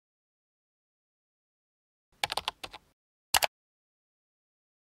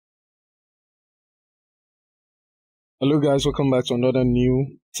Hello guys, welcome back to another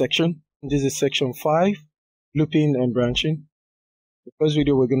new section. This is section 5, looping and branching. The first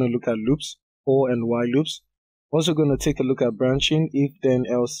video we're going to look at loops, for and while loops. We're also going to take a look at branching, if, then,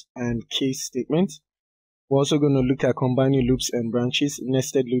 else, and case statements. We're also going to look at combining loops and branches,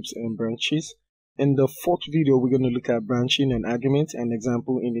 nested loops and branches. In the fourth video, we're going to look at branching and argument and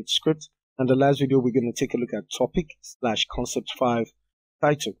example init script. And the last video, we're going to take a look at topic/concept 5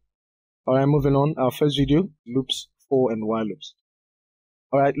 title. Alright, moving on. Our first video, loops, for and while loops.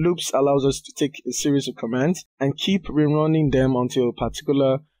 Alright, loops allows us to take a series of commands and keep rerunning them until a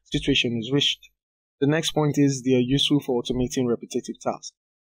particular situation is reached. The next point is they are useful for automating repetitive tasks.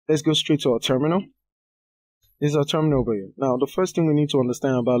 Let's go straight to our terminal. This is our terminal over here. Now, the first thing we need to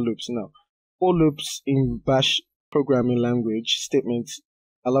understand about loops now. For loops in Bash programming language statements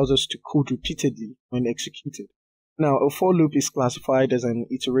allows us to code repeatedly when executed. Now, a for loop is classified as an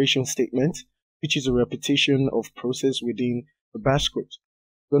iteration statement, which is a repetition of process within the Bash script.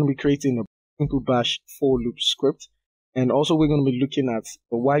 We're going to be creating a simple Bash for loop script, and also we're going to be looking at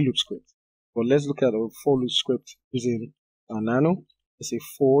the while loop script. But let's look at a for loop script using our nano. Let's say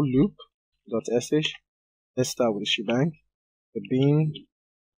for loop.sh. Let's start with the shebang, the bin,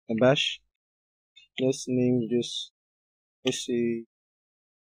 the bash. Let's name this, let's say,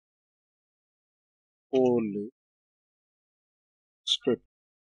 for loop script.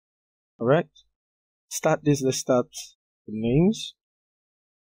 Alright, start this. Let's start the names.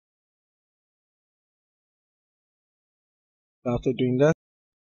 After doing that,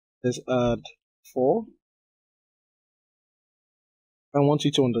 let's add for. I want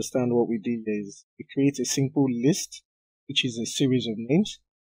you to understand what we did is we create a simple list, which is a series of names.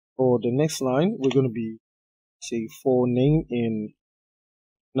 For the next line, we're going to be say for name in.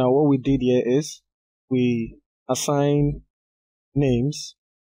 Now what we did here is we assign names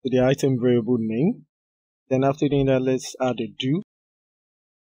to the item variable name. Then after doing that, let's add a do.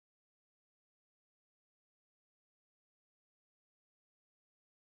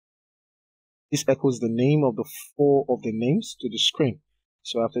 This echoes the name of the four of the names to the screen.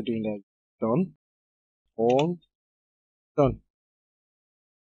 So after doing that, done, all done.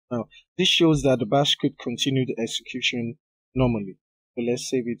 Now this shows that the bash script continued the execution normally. So let's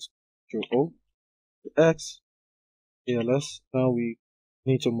save it to O, to X, ALS. Now we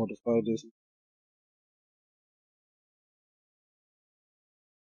need to modify this.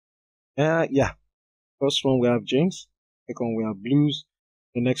 Yeah. First one we have James. Second one we have Blues.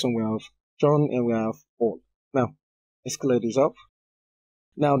 The next one we have John, and we have all. Now let's clear this up.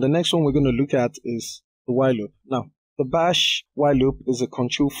 Now the next one we're going to look at is the while loop. Now the bash while loop is a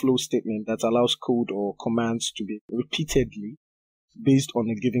control flow statement that allows code or commands to be repeatedly based on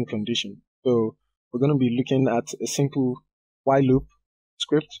a given condition. So we're going to be looking at a simple while loop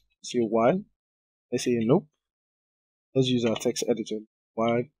script. Let's say a while. Let's say a loop. Let's use our text editor.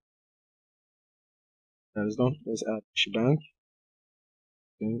 While. That is done. Let's add shebang.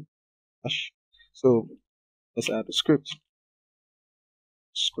 Then bash. So let's add the script.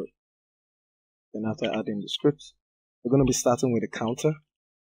 Then after adding the script, we're going to be starting with a counter.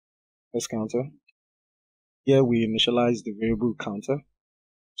 First counter. Here we initialize the variable counter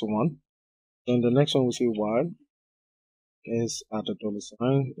to 1. Then the next one we say while. Let's add a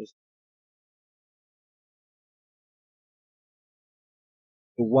 $sign.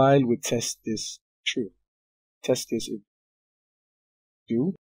 The while we test this true. Test this if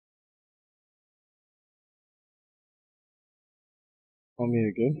do. Come here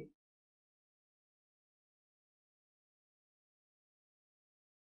again.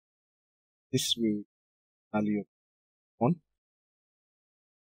 This will value of 1.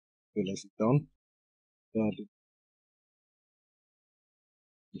 So let's done.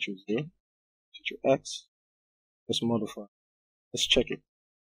 Choose 0. Choose X. Let's modify. Let's check it.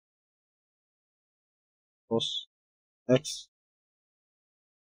 Plus X.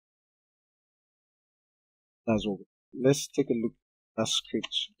 That's all. Let's take a look at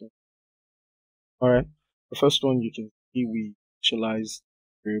script. Alright. The first one you can see we initialize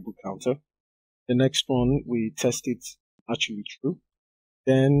variable counter. The next one we test it actually true.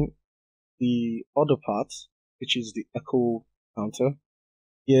 Then the other part, which is the echo counter.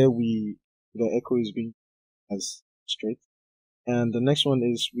 Here the echo is being as straight. And the next one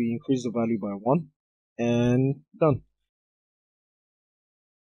is we increase the value by 1 and done.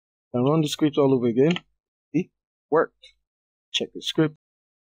 And run the script all over again. It worked. Check the script.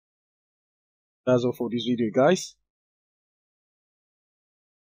 That's all for this video, guys.